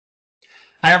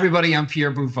Hi, everybody. I'm Pierre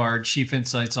Bouvard, Chief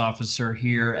Insights Officer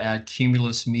here at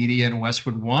Cumulus Media and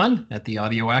Westwood One at the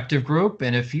Audioactive Group.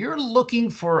 And if you're looking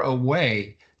for a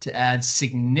way to add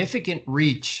significant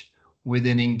reach with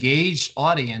an engaged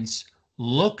audience,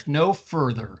 look no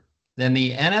further than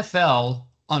the NFL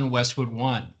on Westwood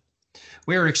One.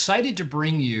 We are excited to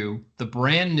bring you the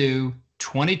brand new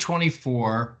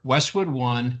 2024 Westwood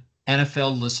One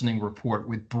NFL Listening Report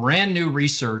with brand new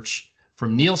research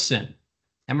from Nielsen,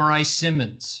 MRI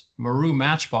Simmons, Maru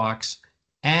Matchbox,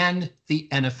 and the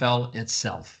NFL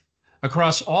itself.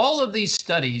 Across all of these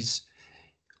studies,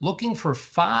 looking for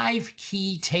 5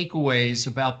 key takeaways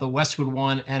about the Westwood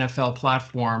One NFL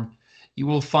platform, you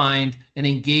will find an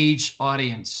engaged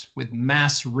audience with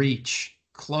mass reach,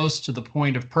 close to the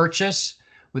point of purchase,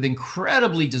 with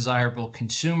incredibly desirable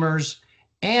consumers,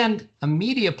 and a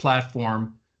media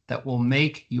platform that will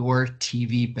make your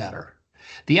TV better.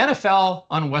 The NFL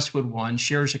on Westwood One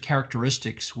shares a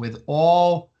characteristics with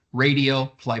all radio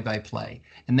play-by-play,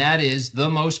 and that is the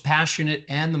most passionate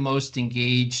and the most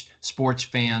engaged sports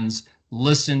fans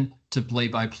listen to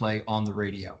play-by-play on the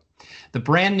radio. The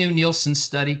brand new Nielsen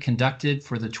study conducted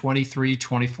for the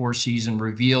 23-24 season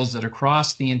reveals that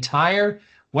across the entire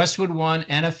Westwood One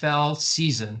NFL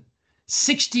season,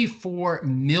 64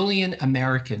 million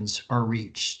Americans are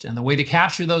reached. And the way to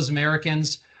capture those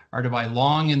Americans are to buy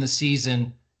long in the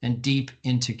season and deep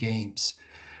into games.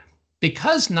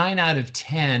 Because 9 out of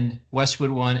 10 Westwood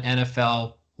One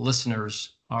NFL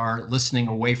listeners are listening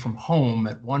away from home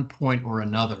at one point or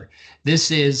another,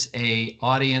 this is an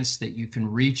audience that you can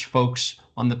reach folks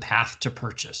on the path to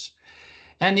purchase.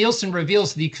 And Nielsen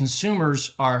reveals the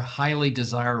consumers are highly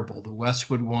desirable. The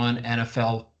Westwood One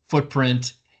NFL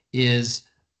footprint is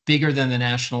bigger than the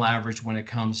national average when it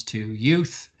comes to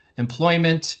youth,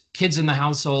 employment, kids in the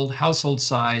household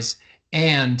size,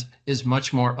 and is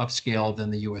much more upscale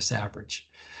than the US average.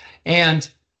 And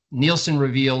Nielsen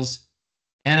reveals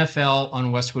NFL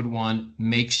on Westwood One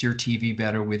makes your TV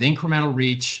better with incremental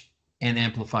reach and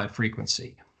amplified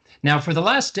frequency. Now, for the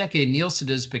last decade, Nielsen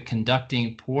has been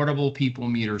conducting portable people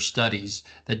meter studies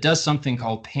that does something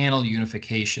called panel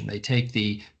unification. They take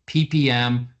the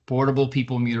PPM, portable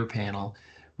people meter panel,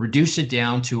 reduce it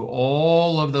down to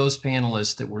all of those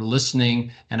panelists that were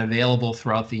listening and available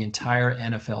throughout the entire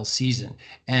NFL season.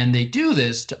 And they do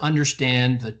this to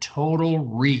understand the total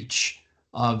reach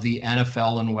of the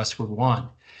NFL and Westwood One.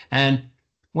 And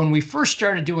when we first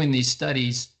started doing these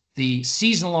studies, the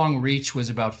season-long reach was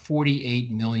about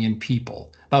 48 million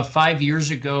people. About 5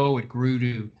 years ago, it grew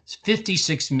to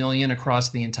 56 million across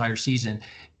the entire season.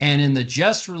 And in the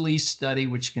just released study,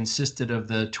 which consisted of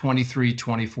the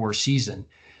 23-24 season,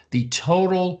 the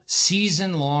total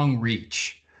season-long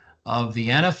reach of the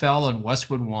NFL and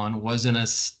Westwood One was an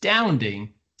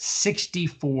astounding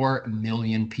 64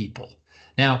 million people.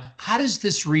 Now, how does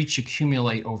this reach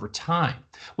accumulate over time?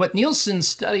 What Nielsen's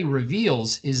study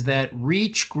reveals is that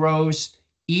reach grows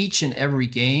each and every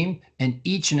game and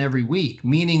each and every week,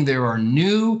 meaning there are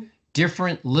new,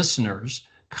 different listeners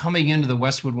coming into the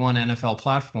Westwood One NFL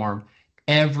platform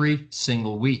every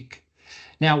single week.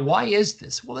 Now, why is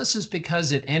this? Well, this is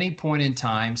because at any point in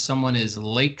time, someone is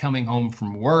late coming home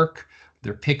from work,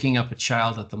 they're picking up a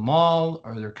child at the mall,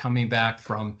 or they're coming back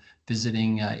from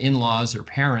visiting in-laws or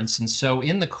parents. And so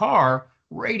in the car,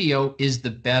 radio is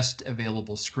the best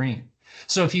available screen.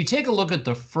 So if you take a look at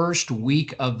the first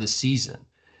week of the season,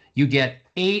 you get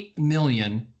 8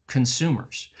 million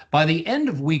consumers. By the end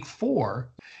of week 4,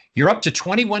 you're up to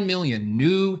 21 million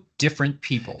new different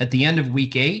people. At the end of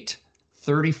week 8,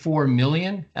 34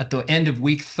 million. At the end of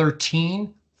week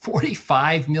 13,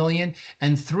 45 million.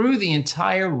 And through the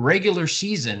entire regular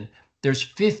season, there's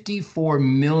 54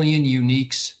 million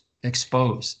uniques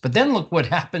exposed. But then look what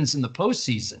happens in the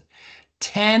postseason.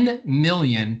 10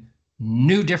 million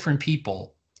new different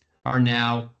people are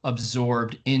now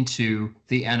absorbed into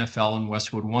the NFL and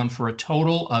Westwood One for a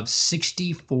total of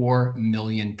 64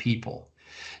 million people.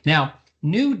 Now,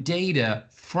 new data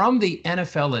from the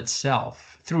NFL itself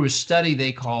through a study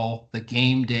they call the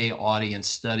Game Day Audience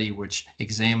Study, which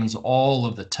examines all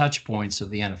of the touch points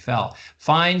of the NFL,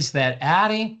 finds that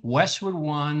adding Westwood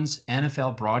One's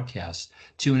NFL broadcast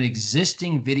to an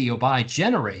existing video buy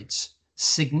generates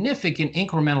significant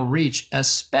incremental reach,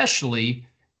 especially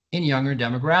in younger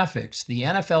demographics. The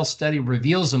NFL study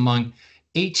reveals among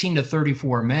 18 to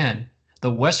 34 men,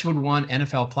 the Westwood One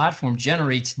NFL platform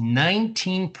generates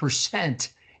 19%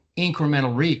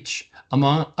 incremental reach.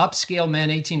 Among upscale men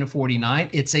 18 to 49,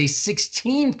 it's a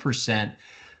 16%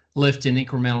 lift in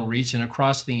incremental reach. And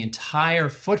across the entire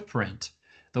footprint,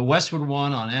 the Westwood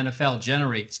One on NFL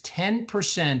generates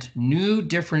 10% new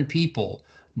different people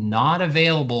not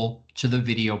available to the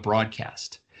video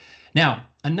broadcast. Now,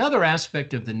 another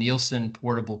aspect of the Nielsen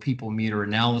Portable People Meter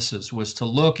analysis was to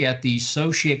look at the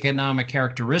socioeconomic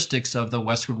characteristics of the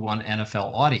Westwood One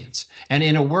NFL audience. And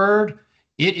in a word,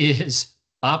 it is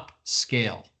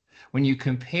upscale. When you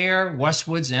compare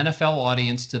Westwood's NFL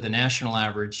audience to the national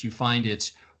average, you find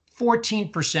it's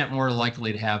 14% more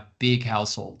likely to have big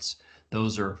households.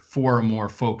 Those are 4 or more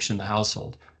folks in the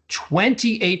household.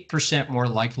 28% more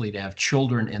likely to have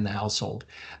children in the household,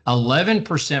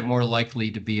 11% more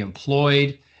likely to be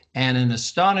employed, and an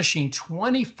astonishing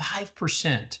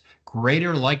 25%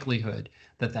 greater likelihood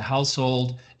that the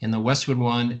household in the Westwood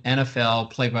One NFL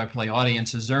play-by-play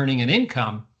audience is earning an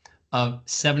income of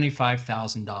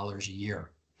 $75,000 a year.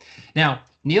 Now,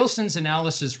 Nielsen's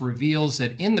analysis reveals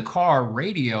that in the car,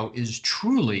 radio is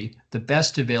truly the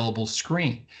best available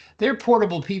screen. Their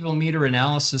portable people meter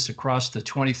analysis across the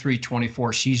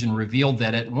 23-24 season revealed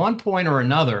that at one point or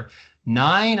another,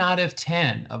 9 out of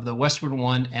 10 of the Westwood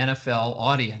One NFL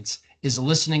audience is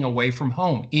listening away from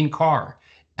home, in car,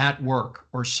 at work,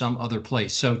 or some other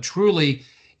place. So truly,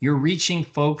 you're reaching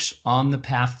folks on the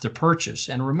path to purchase.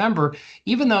 And remember,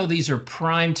 even though these are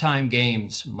primetime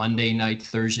games, Monday night,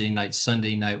 Thursday night,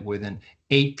 Sunday night with an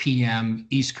 8 p.m.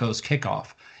 East Coast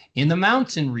kickoff, in the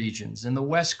mountain regions, in the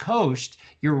West Coast,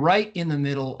 you're right in the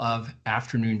middle of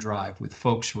afternoon drive with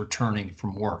folks returning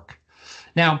from work.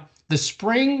 Now, the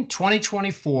spring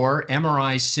 2024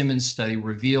 MRI Simmons study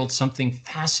revealed something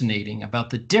fascinating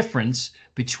about the difference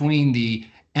between the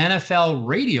NFL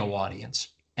radio audience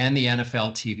and the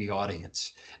NFL TV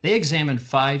audience. They examined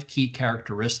 5 key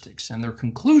characteristics, and their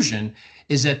conclusion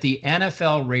is that the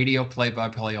NFL radio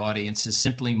play-by-play audience is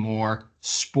simply more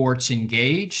sports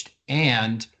engaged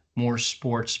and more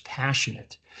sports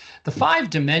passionate. The 5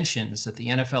 dimensions that the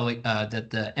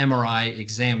MRI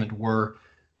examined were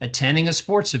attending a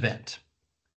sports event.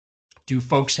 Do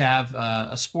folks have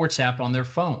a sports app on their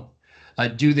phone?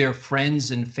 Do their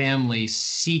friends and family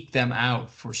seek them out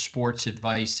for sports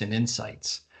advice and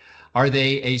insights? Are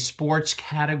they a sports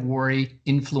category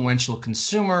influential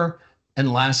consumer?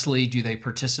 And lastly, do they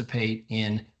participate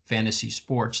in fantasy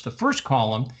sports? The first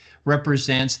column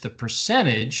represents the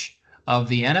percentage of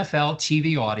the NFL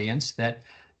TV audience that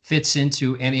fits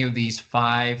into any of these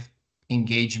 5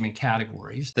 engagement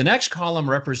categories. The next column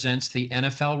represents the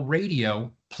NFL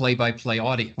radio play-by-play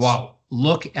audience. Wow,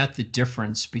 look at the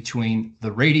difference between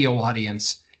the radio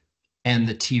audience and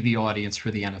the TV audience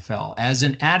for the NFL. As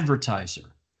an advertiser,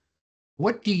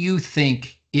 what do you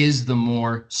think is the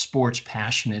more sports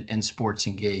passionate and sports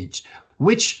engaged?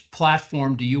 Which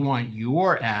platform do you want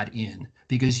your ad in?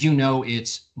 Because you know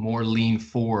it's more lean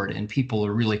forward and people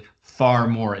are really far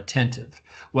more attentive.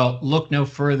 Well, look no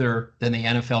further than the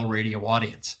NFL radio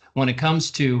audience. When it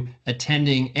comes to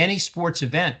attending any sports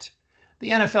event, the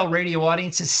NFL radio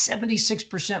audience is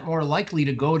 76% more likely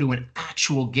to go to an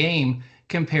actual game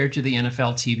compared to the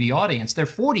NFL TV audience. They're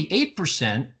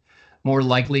 48% more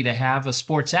likely to have a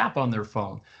sports app on their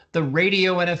phone. The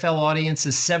radio NFL audience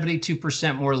is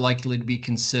 72% more likely to be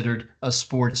considered a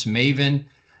sports maven,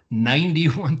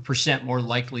 91% more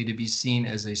likely to be seen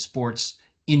as a sports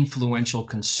influential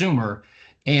consumer,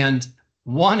 and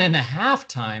 1.5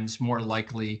 times more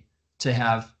likely to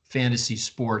have fantasy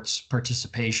sports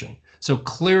participation. So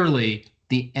clearly,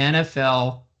 the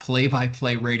NFL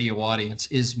play-by-play radio audience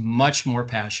is much more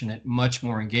passionate, much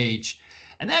more engaged.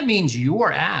 And that means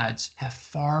your ads have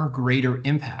far greater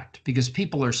impact because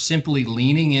people are simply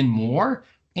leaning in more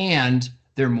and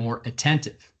they're more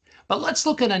attentive. But let's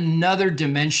look at another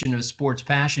dimension of sports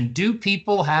passion. Do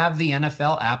people have the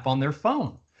NFL app on their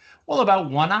phone? Well, about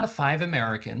 1 out of 5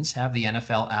 Americans have the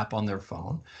NFL app on their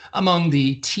phone. Among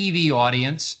the TV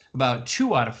audience, about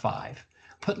 2 out of 5.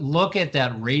 But look at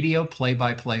that radio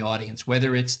play-by-play audience,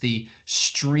 whether it's the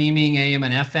streaming AM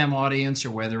and FM audience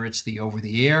or whether it's the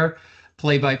over-the-air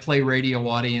play-by-play radio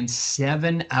audience,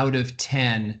 7 out of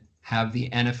 10 have the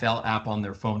NFL app on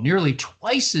their phone, nearly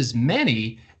twice as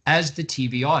many as the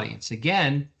TV audience.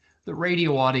 Again, the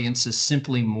radio audience is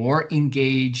simply more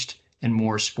engaged and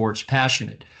more sports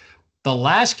passionate. The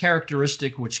last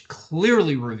characteristic, which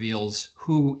clearly reveals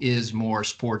who is more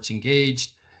sports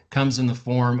engaged, comes in the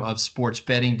form of sports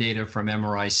betting data from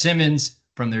MRI Simmons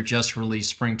from their just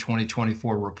released spring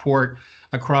 2024 report.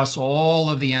 Across all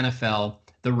of the NFL,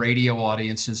 the radio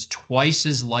audience is twice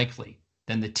as likely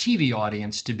than the TV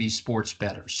audience to be sports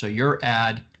bettors. So your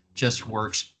ad just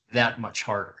works that much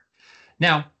harder.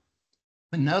 Now,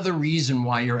 another reason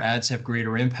why your ads have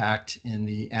greater impact in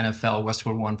the NFL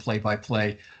Westwood One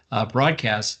play-by-play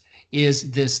broadcast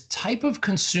is this type of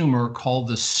consumer called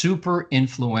the super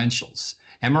influentials.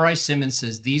 MRI Simmons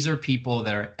says these are people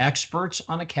that are experts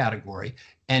on a category,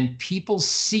 and people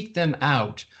seek them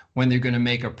out when they're going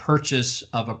to make a purchase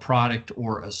of a product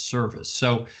or a service.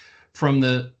 So from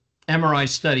the MRI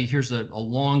study, here's a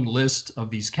long list of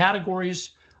these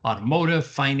categories: automotive,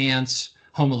 finance,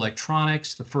 home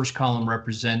electronics. The first column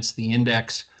represents the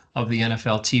index of the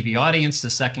NFL TV audience. The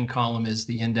second column is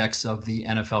the index of the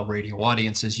NFL radio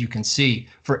audience. As you can see,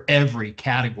 for every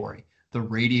category, the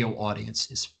radio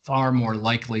audience is far more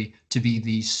likely to be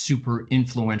these super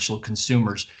influential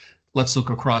consumers. Let's look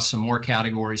across some more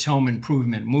categories: home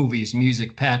improvement, movies,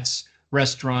 music, pets,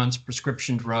 restaurants,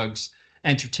 prescription drugs,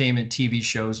 entertainment, TV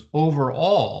shows.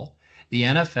 Overall, the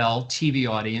NFL TV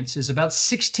audience is about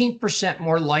 16%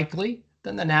 more likely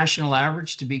than the national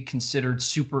average to be considered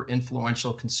super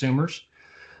influential consumers.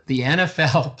 The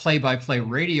NFL play-by-play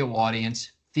radio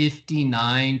audience,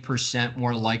 59%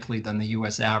 more likely than the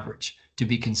US average to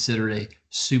be considered a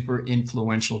super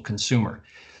influential consumer.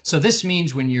 So this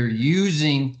means when you're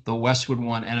using the Westwood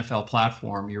One NFL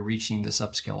platform, you're reaching this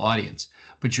upscale audience,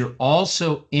 but you're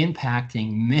also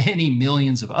impacting many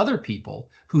millions of other people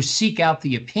who seek out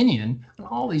the opinion on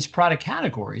all these product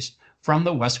categories from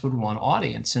the Westwood One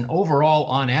audience. And overall,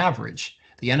 on average,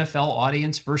 the NFL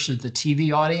audience versus the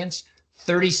TV audience,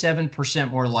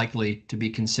 37% more likely to be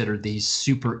considered these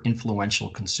super influential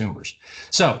consumers.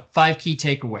 So 5 key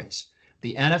takeaways.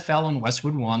 The NFL and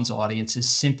Westwood One's audience is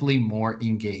simply more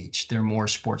engaged. They're more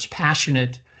sports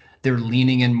passionate, they're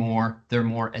leaning in more, they're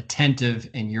more attentive,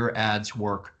 and your ads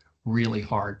work really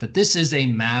hard. But this is a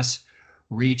mass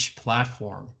reach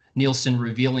platform. Nielsen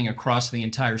revealing across the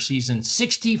entire season,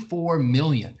 64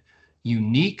 million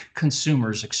unique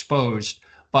consumers exposed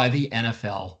by the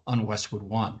NFL on Westwood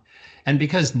One. And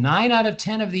because 9 out of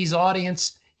 10 of these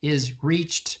audience is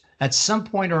reached at some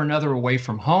point or another away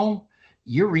from home,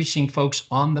 you're reaching folks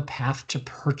on the path to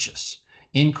purchase,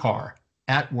 in car,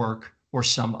 at work, or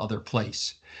some other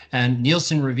place. And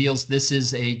Nielsen reveals this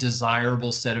is a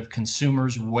desirable set of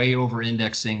consumers, way over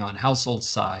indexing on household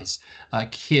size,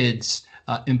 kids,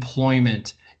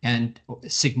 employment, and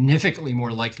significantly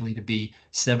more likely to be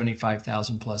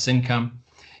 75,000 plus income.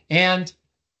 And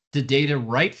the data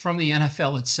right from the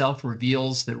NFL itself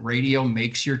reveals that radio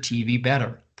makes your TV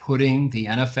better. Putting the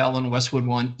NFL and Westwood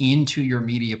One into your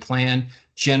media plan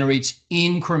generates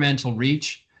incremental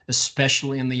reach,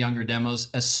 especially in the younger demos,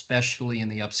 especially in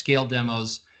the upscale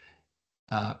demos,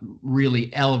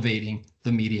 really elevating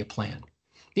the media plan.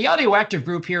 The Audio Active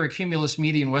Group here at Cumulus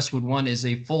Media and Westwood One is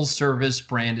a full-service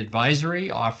brand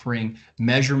advisory offering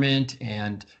measurement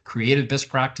and creative best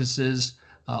practices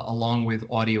along with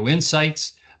audio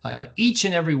insights. Each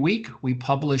and every week, we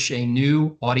publish a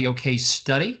new audio case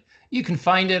study. You can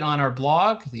find it on our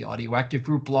blog, the Audio Active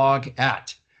Group blog,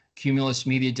 at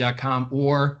cumulusmedia.com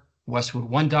or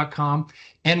westwood1.com.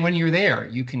 And when you're there,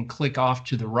 you can click off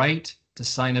to the right to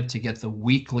sign up to get the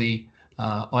weekly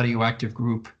Audio Active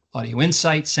Group audio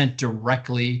insight sent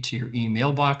directly to your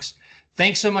email box.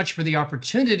 Thanks so much for the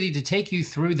opportunity to take you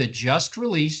through the just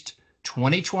released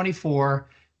 2024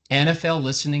 NFL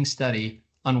listening study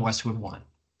on Westwood One.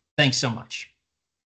 Thanks so much.